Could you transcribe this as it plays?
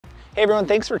Hey everyone,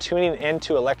 thanks for tuning in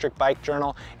to Electric Bike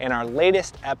Journal and our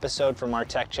latest episode from our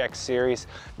Tech Check series,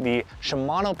 the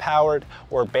Shimano-powered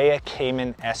Orbea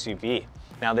Kemen SUV.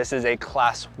 Now this is a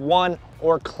Class 1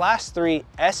 or Class 3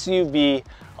 SUV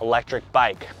electric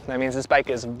bike. That means this bike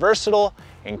is versatile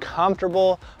and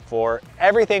comfortable for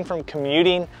everything from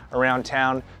commuting around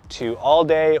town to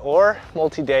all-day or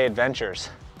multi-day adventures.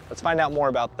 Let's find out more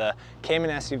about the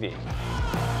Kemen SUV.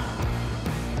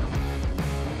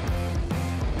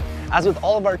 As with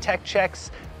all of our tech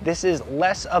checks, this is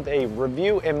less of a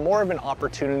review and more of an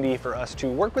opportunity for us to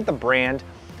work with the brand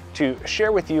to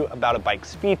share with you about a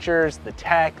bike's features, the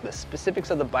tech, the specifics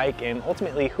of the bike, and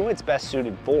ultimately who it's best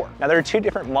suited for. Now there are two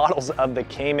different models of the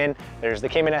Kemen. There's the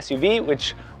Kemen SUV,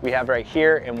 which we have right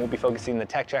here and we'll be focusing the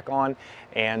tech check on,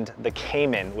 and the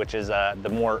Kemen, which is the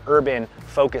more urban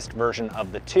focused version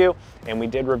of the two. And we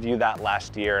did review that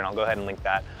last year, and I'll go ahead and link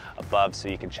that above so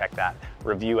you can check that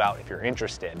review out if you're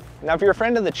interested. Now, if you're a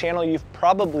friend of the channel, you've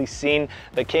probably seen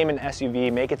the Kemen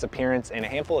SUV make its appearance in a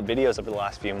handful of videos over the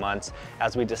last few months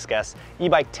as we discuss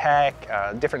e-bike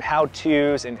tech, different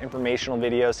how-tos and informational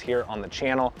videos here on the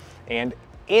channel. And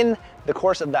in the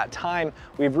course of that time,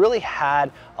 we've really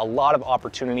had a lot of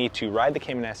opportunity to ride the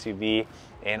Kemen SUV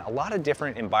in a lot of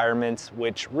different environments,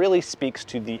 which really speaks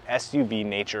to the SUV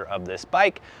nature of this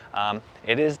bike.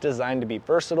 It is designed to be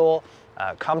versatile,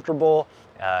 comfortable,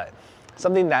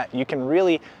 something that you can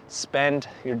really spend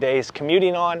your days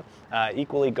commuting on,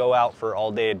 equally go out for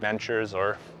all-day adventures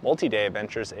or multi-day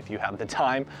adventures if you have the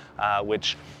time,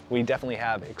 which we definitely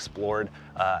have explored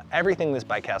everything this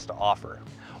bike has to offer.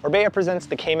 Orbea presents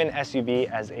the Kemen SUV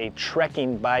as a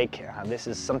trekking bike. This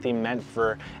is something meant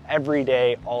for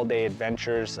everyday, all-day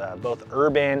adventures, both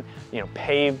urban,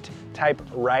 paved type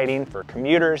riding for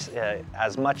commuters,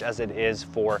 as much as it is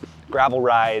for gravel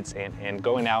rides and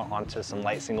going out onto some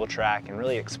light single track and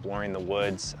really exploring the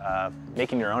woods,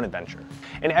 making your own adventure.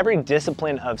 In every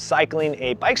discipline of cycling,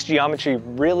 a bike's geometry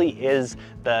really is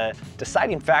the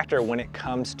deciding factor when it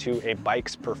comes to a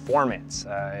bike's performance.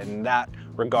 In that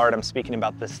regard, I'm speaking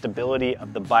about the stability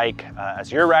of the bike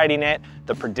as you're riding it,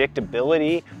 the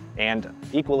predictability, and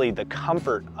equally the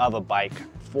comfort of a bike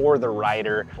for the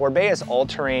rider. Orbea's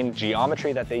all-terrain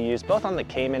geometry that they use both on the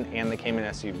Kemen and the Kemen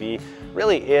SUV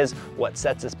really is what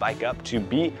sets this bike up to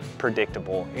be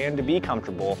predictable and to be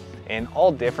comfortable in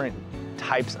all different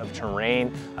types of terrain,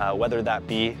 whether that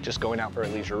be just going out for a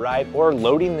leisure ride or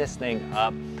loading this thing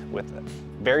up with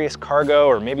various cargo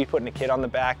or maybe putting a kid on the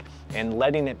back and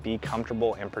letting it be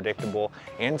comfortable and predictable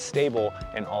and stable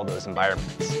in all those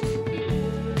environments.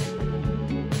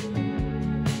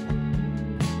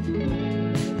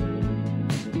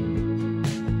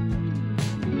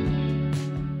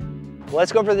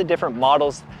 Let's go over the different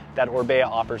models that Orbea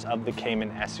offers of the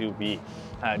Kemen SUV.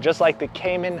 Just like the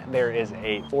Kemen, there is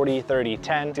a 40, 30,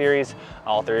 10 series.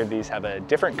 All three of these have a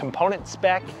different component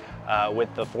spec,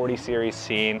 with the 40 series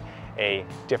seeing a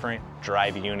different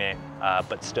drive unit,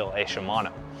 but still a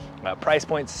Shimano. Price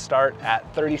points start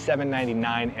at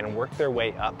 $37.99 and work their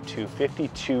way up to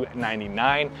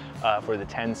 $52.99 for the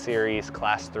 10 series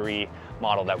Class 3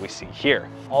 model that we see here.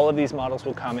 All of these models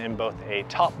will come in both a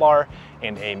top bar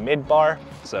and a mid bar.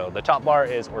 So the top bar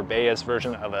is Orbea's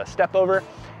version of a step over,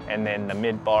 and then the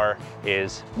mid bar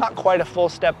is not quite a full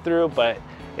step through, but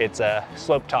it's a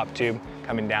slope top tube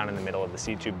coming down in the middle of the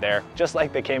seat tube there, just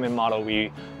like the Kemen model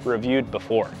we reviewed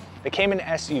before. The Kemen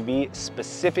SUV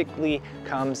specifically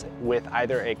comes with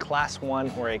either a Class 1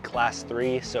 or a Class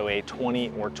 3, so a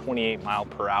 20 or 28 mile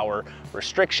per hour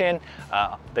restriction.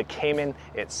 The Kemen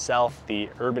itself, the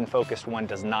urban focused one,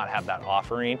 does not have that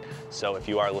offering. So if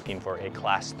you are looking for a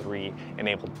Class 3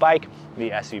 enabled bike,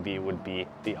 the SUV would be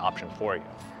the option for you.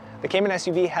 The Kemen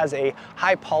SUV has a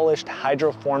high polished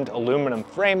hydroformed aluminum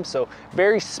frame, so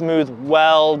very smooth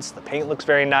welds, the paint looks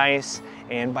very nice,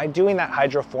 and by doing that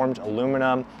hydroformed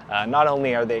aluminum, not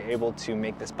only are they able to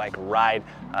make this bike ride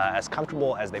as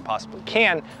comfortable as they possibly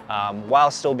can,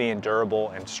 while still being durable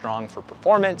and strong for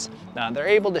performance, they're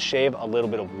able to shave a little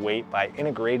bit of weight by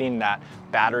integrating that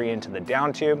battery into the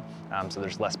down tube, so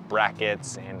there's less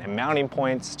brackets and mounting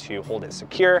points to hold it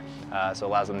secure, so it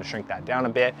allows them to shrink that down a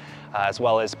bit, as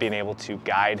well as being able to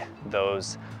guide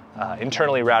those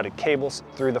internally routed cables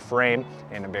through the frame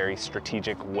in a very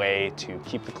strategic way to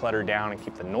keep the clutter down and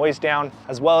keep the noise down,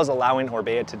 as well as allowing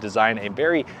Orbea to design a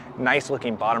very nice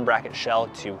looking bottom bracket shell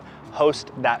to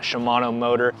host that Shimano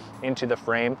motor into the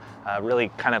frame. Really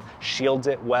kind of shields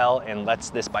it well and lets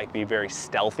this bike be very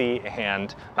stealthy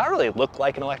and not really look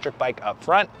like an electric bike up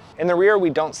front. In the rear, we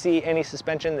don't see any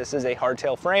suspension. This is a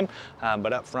hardtail frame,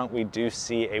 but up front we do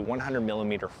see a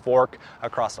 100mm fork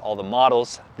across all the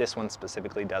models. This one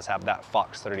specifically does have that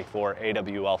Fox 34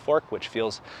 AWL fork, which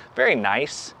feels very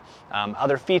nice.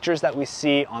 Other features that we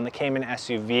see on the Kemen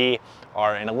SUV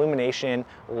are an illumination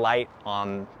light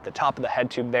on the top of the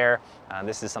head tube there.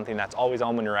 This is something that's always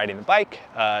on when you're riding the bike.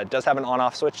 It does have an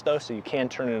on-off switch though, so you can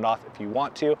turn it off if you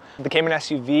want to. The Kemen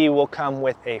SUV will come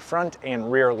with a front and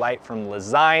rear light from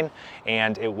Lezyne,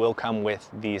 and it will come with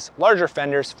these larger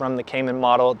fenders from the Kemen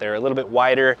model. They're a little bit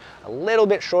wider, a little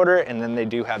bit shorter, and then they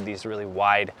do have these really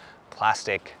wide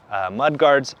plastic mud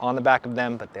guards on the back of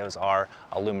them, but those are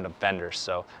aluminum fenders,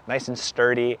 so nice and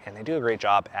sturdy, and they do a great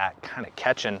job at kind of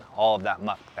catching all of that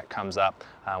muck that comes up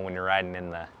when you're riding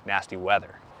in the nasty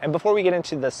weather. And before we get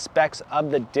into the specs of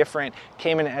the different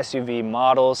Kemen SUV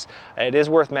models, it is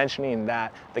worth mentioning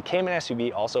that the Kemen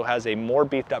SUV also has a more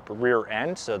beefed up rear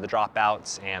end, so the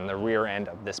dropouts and the rear end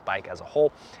of this bike as a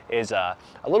whole is a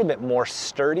little bit more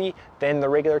sturdy than the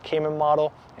regular Kemen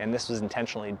model, and this was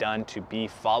intentionally done to be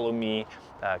Follow Me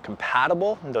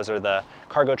compatible. Those are the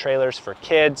cargo trailers for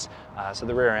kids, so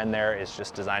the rear end there is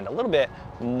just designed a little bit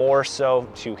more so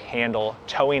to handle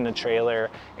towing the trailer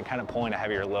and kind of pulling a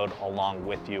heavier load along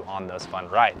with you on those fun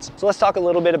rides. So let's talk a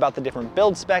little bit about the different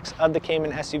build specs of the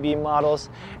Kemen SUV models,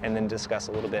 and then discuss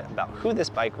a little bit about who this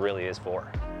bike really is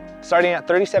for. Starting at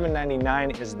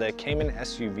 $37.99 is the Kemen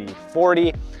SUV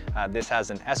 40. This has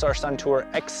an SR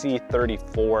Suntour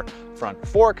XC34 front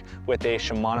fork with a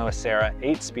Shimano Acera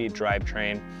 8-speed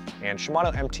drivetrain and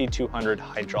Shimano MT200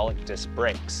 hydraulic disc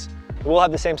brakes. It will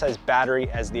have the same size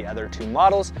battery as the other two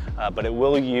models, but it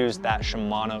will use that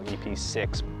Shimano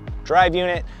EP6 drive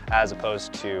unit as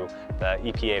opposed to the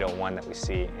EP801 that we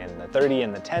see in the 30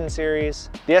 and the 10 series.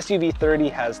 The SUV 30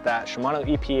 has that Shimano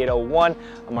EP801,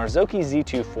 a Marzocchi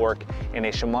Z2 fork, and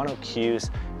a Shimano Q's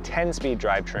 10-speed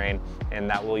drivetrain, and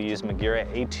that will use Magura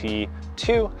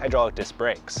AT2 hydraulic disc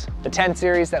brakes. The 10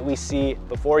 series that we see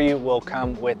before you will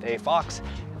come with a Fox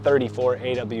 34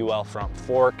 AWL front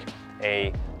fork,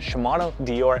 a Shimano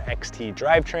Dior XT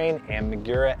drivetrain, and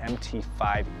Magura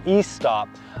MT5 E-Stop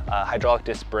hydraulic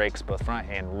disc brakes, both front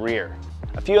and rear.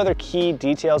 A few other key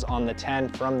details on the 10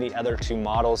 from the other two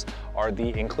models are the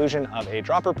inclusion of a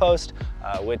dropper post,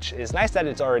 which is nice that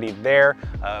it's already there.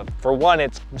 For one,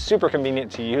 it's super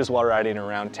convenient to use while riding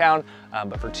around town,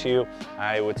 but for two,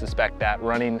 I would suspect that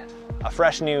running a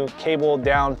fresh new cable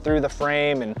down through the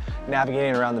frame and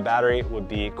navigating around the battery would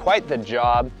be quite the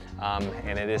job,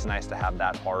 and it is nice to have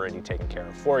that already taken care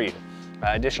of for you.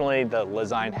 Additionally, the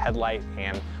Lezyne headlight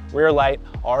and rear light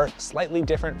are slightly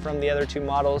different from the other two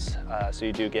models, so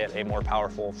you do get a more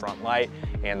powerful front light,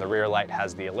 and the rear light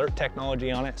has the alert technology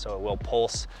on it, so it will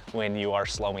pulse when you are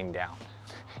slowing down.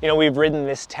 You know, we've ridden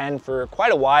this 10 for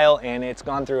quite a while, and it's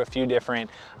gone through a few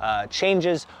different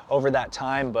changes over that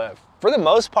time, but for the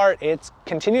most part, it's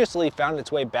continuously found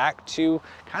its way back to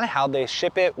kind of how they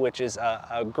ship it, which is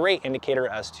a great indicator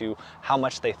as to how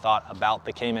much they thought about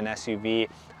the Kemen SUV.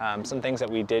 Some things that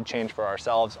we did change for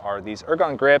ourselves are these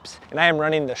ergon grips, and I am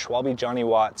running the Schwalbe Johnny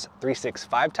Watts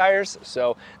 365 tires,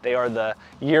 so they are the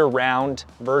year-round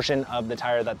version of the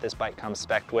tire that this bike comes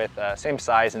spec'd with, same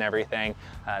size and everything.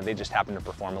 They just happen to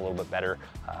perform a little bit better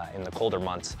in the colder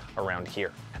months around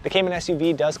here. The Kemen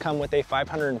SUV does come with a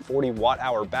 540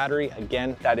 watt-hour battery.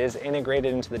 Again, that is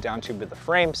integrated into the down tube of the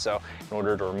frame, so in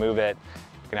order to remove it,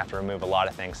 you're gonna have to remove a lot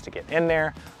of things to get in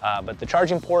there. But the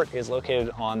charging port is located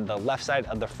on the left side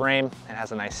of the frame. It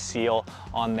has a nice seal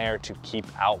on there to keep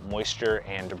out moisture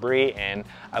and debris. And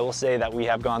I will say that we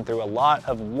have gone through a lot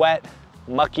of wet,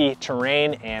 mucky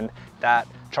terrain, and that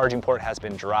charging port has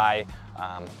been dry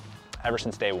ever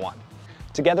since day one.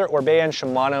 Together, Orbea and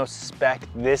Shimano spec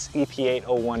this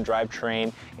EP801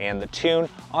 drivetrain and the tune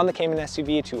on the Kemen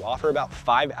SUV to offer about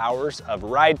 5 hours of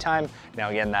ride time. Now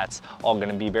again, that's all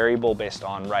gonna be variable based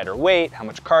on rider weight, how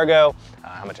much cargo,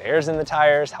 how much air is in the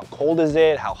tires, how cold is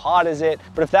it, how hot is it.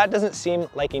 But if that doesn't seem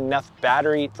like enough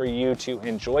battery for you to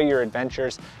enjoy your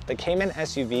adventures, the Kemen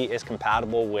SUV is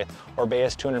compatible with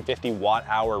Orbea's 250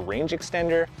 watt-hour range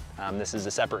extender. This is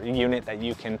a separate unit that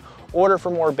you can order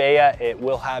from Orbea. It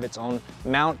will have its own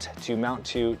mount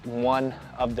to one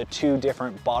of the two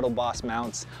different Bottle Boss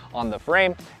mounts on the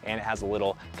frame, and it has a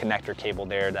little connector cable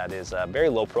there that is very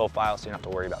low profile, so you don't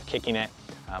have to worry about kicking it,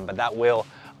 but that will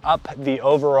up the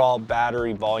overall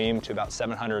battery volume to about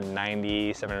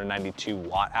 792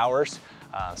 watt hours.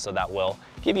 So that will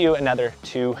give you another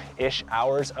 2-ish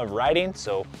hours of riding,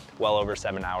 so well over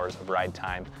 7 hours of ride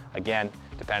time, again,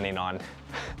 depending on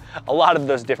a lot of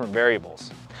those different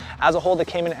variables. As a whole, the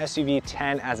Kemen SUV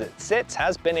 10 as it sits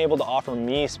has been able to offer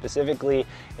me specifically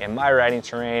in my riding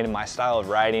terrain and my style of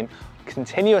riding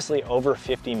continuously over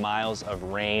 50 miles of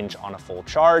range on a full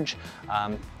charge.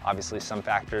 Obviously some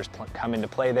factors come into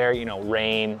play there, you know,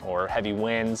 rain or heavy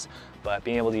winds, but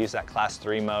being able to use that class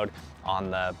 3 mode on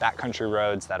the backcountry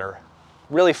roads that are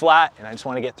really flat and I just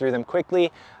want to get through them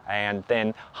quickly, and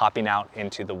then hopping out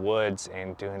into the woods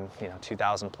and doing, you know,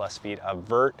 2,000 plus feet of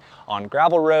vert on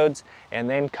gravel roads, and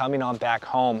then coming on back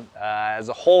home. As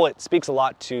a whole, it speaks a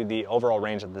lot to the overall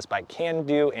range that this bike can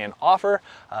do and offer,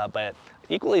 but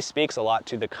equally speaks a lot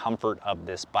to the comfort of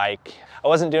this bike. I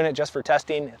wasn't doing it just for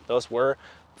testing. Those were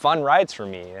fun rides for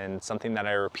me and something that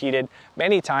I repeated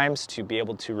many times to be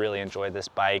able to really enjoy this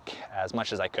bike as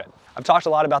much as I could. I've talked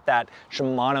a lot about that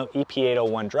Shimano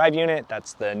EP801 drive unit.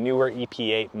 That's the newer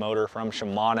EP8 motor from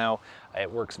Shimano.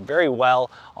 It works very well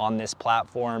on this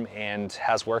platform and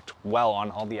has worked well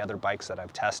on all the other bikes that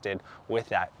I've tested with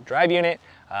that drive unit.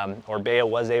 Orbea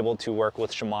was able to work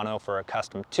with Shimano for a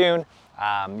custom tune.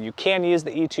 You can use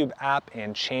the eTube app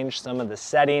and change some of the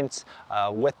settings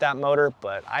with that motor,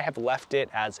 but I have left it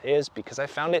as is because I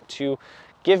found it to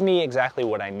give me exactly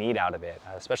what I need out of it,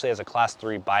 especially as a class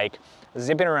 3 bike.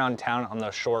 Zipping around town on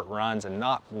those short runs and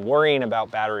not worrying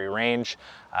about battery range,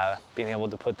 being able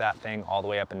to put that thing all the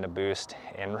way up into boost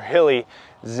and really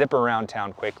zip around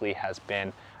town quickly has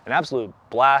been an absolute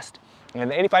blast. And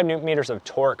the 85 Newton meters of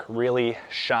torque really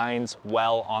shines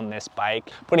well on this bike.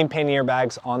 Putting pannier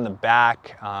bags on the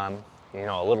back, you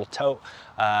know, a little tote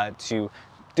to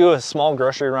do a small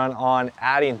grocery run on,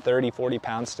 adding 30, 40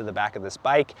 pounds to the back of this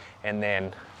bike, and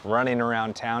then running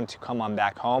around town to come on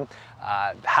back home.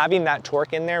 Having that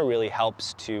torque in there really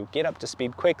helps to get up to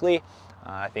speed quickly.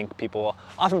 I think people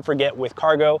often forget with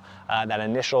cargo that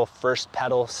initial first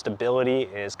pedal stability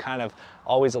is kind of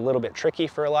always a little bit tricky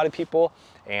for a lot of people.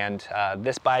 And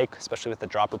this bike, especially with the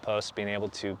dropper post, being able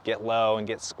to get low and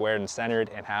get squared and centered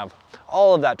and have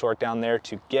all of that torque down there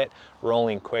to get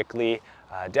rolling quickly,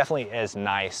 definitely is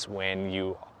nice when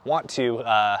you want to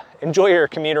enjoy your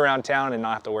commute around town and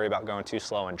not have to worry about going too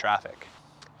slow in traffic.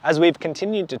 As we've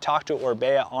continued to talk to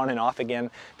Orbea on and off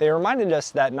again, they reminded us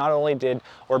that not only did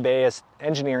Orbea's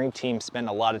engineering team spend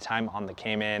a lot of time on the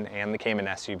Kemen and the Kemen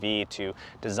SUV to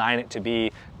design it to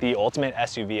be the ultimate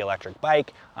SUV electric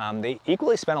bike, they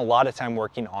equally spent a lot of time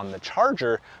working on the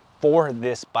charger for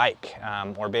this bike.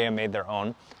 Orbea made their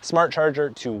own smart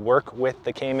charger to work with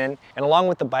the Kemen, and along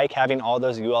with the bike having all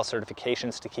those UL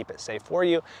certifications to keep it safe for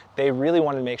you, they really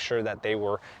wanted to make sure that they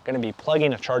were going to be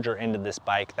plugging a charger into this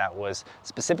bike that was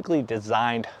specifically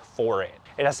designed for it.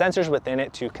 It has sensors within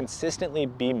it to consistently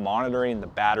be monitoring the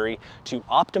battery to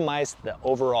optimize the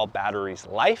overall battery's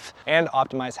life and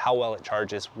optimize how well it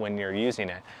charges when you're using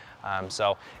it.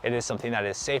 So it is something that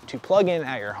is safe to plug in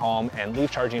at your home and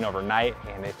leave charging overnight.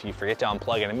 And if you forget to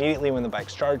unplug it immediately when the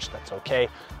bike's charged, that's okay.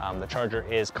 The charger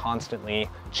is constantly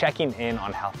checking in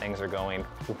on how things are going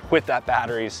with that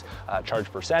battery's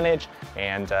charge percentage,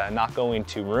 and not going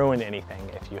to ruin anything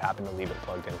if you happen to leave it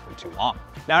plugged in for too long.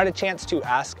 Now I had a chance to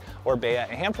ask Orbea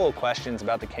a handful of questions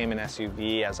about the Kemen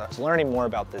SUV as I was learning more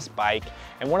about this bike.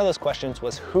 And one of those questions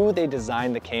was who they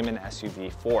designed the Kemen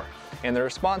SUV for. And the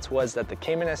response was that the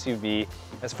Kemen SUV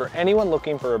is for anyone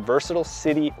looking for a versatile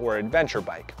city or adventure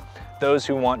bike, those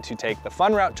who want to take the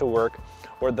fun route to work,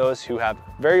 or those who have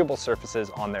variable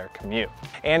surfaces on their commute.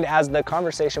 And as the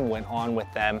conversation went on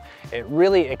with them, it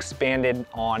really expanded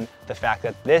on the fact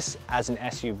that this as an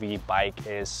SUV bike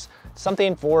is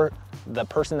something for the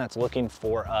person that's looking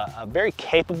for a very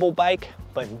capable bike,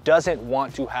 but doesn't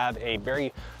want to have a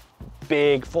very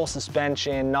big, full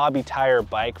suspension, knobby tire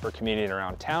bike for commuting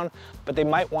around town, but they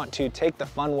might want to take the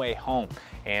fun way home.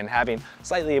 And having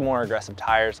slightly more aggressive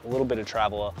tires, a little bit of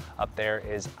travel up there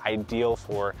is ideal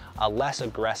for a less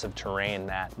aggressive terrain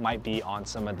that might be on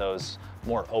some of those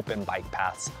more open bike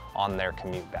paths on their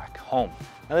commute back home.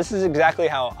 Now this is exactly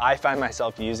how I find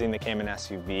myself using the Kemen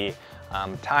SUV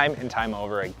time and time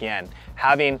over again.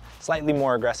 Having slightly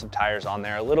more aggressive tires on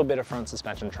there, a little bit of front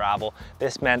suspension travel,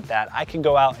 this meant that I could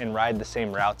go out and ride the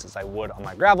same routes as I would on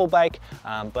my gravel bike,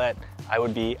 but I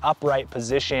would be upright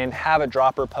position, have a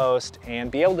dropper post,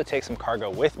 and be able to take some cargo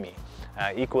with me.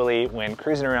 Equally, when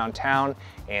cruising around town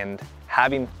and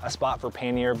having a spot for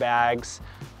pannier bags,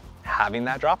 having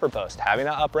that dropper post, having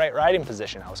that upright riding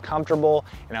position. I was comfortable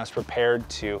and I was prepared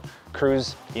to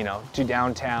cruise, you know, to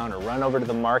downtown or run over to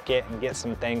the market and get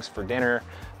some things for dinner.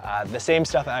 The same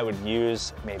stuff I would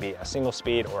use maybe a single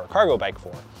speed or a cargo bike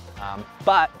for.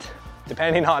 But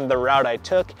depending on the route I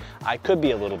took, I could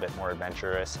be a little bit more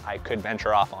adventurous. I could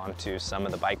venture off onto some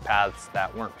of the bike paths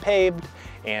that weren't paved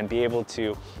and be able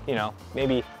to, you know,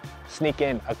 maybe sneak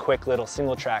in a quick little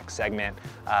single track segment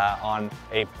on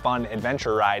a fun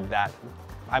adventure ride that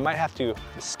I might have to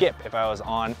skip if I was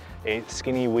on a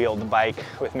skinny wheeled bike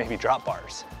with maybe drop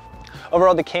bars.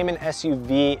 Overall, the Kemen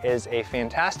SUV is a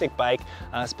fantastic bike.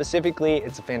 Specifically,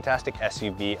 it's a fantastic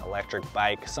SUV electric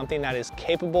bike, something that is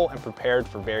capable and prepared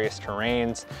for various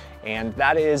terrains. And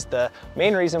that is the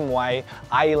main reason why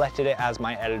I elected it as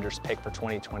my editor's pick for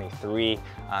 2023.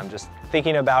 Just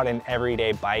thinking about an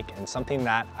everyday bike and something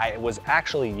that I was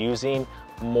actually using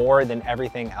more than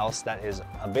everything else that is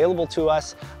available to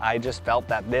us. I just felt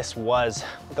that this was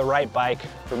the right bike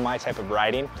for my type of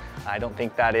riding. I don't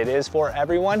think that it is for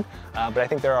everyone, but I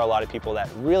think there are a lot of people that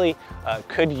really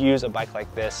could use a bike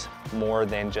like this more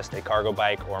than just a cargo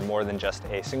bike or more than just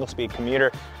a single speed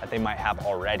commuter that they might have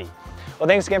already. Well,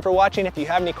 thanks again for watching. If you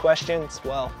have any questions,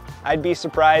 well, I'd be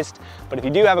surprised, but if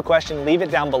you do have a question, leave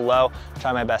it down below. I'll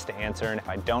try my best to answer, and if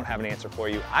I don't have an answer for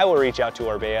you, I will reach out to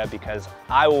Orbea because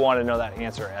I will want to know that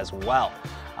answer as well.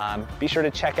 Be sure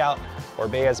to check out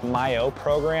Orbea's My.O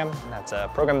program. That's a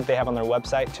program that they have on their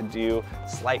website to do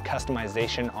slight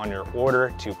customization on your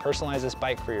order to personalize this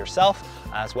bike for yourself,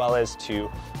 as well as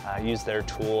to use their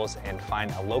tools and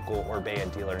find a local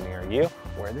Orbea dealer near you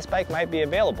where this bike might be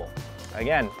available.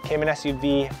 Again, Kemen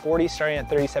SUV 40 starting at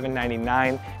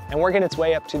 $37.99 and working its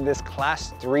way up to this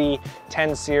Class 3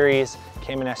 10 Series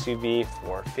Kemen SUV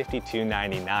for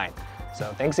 $52.99.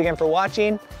 So thanks again for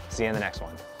watching. See you in the next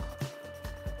one.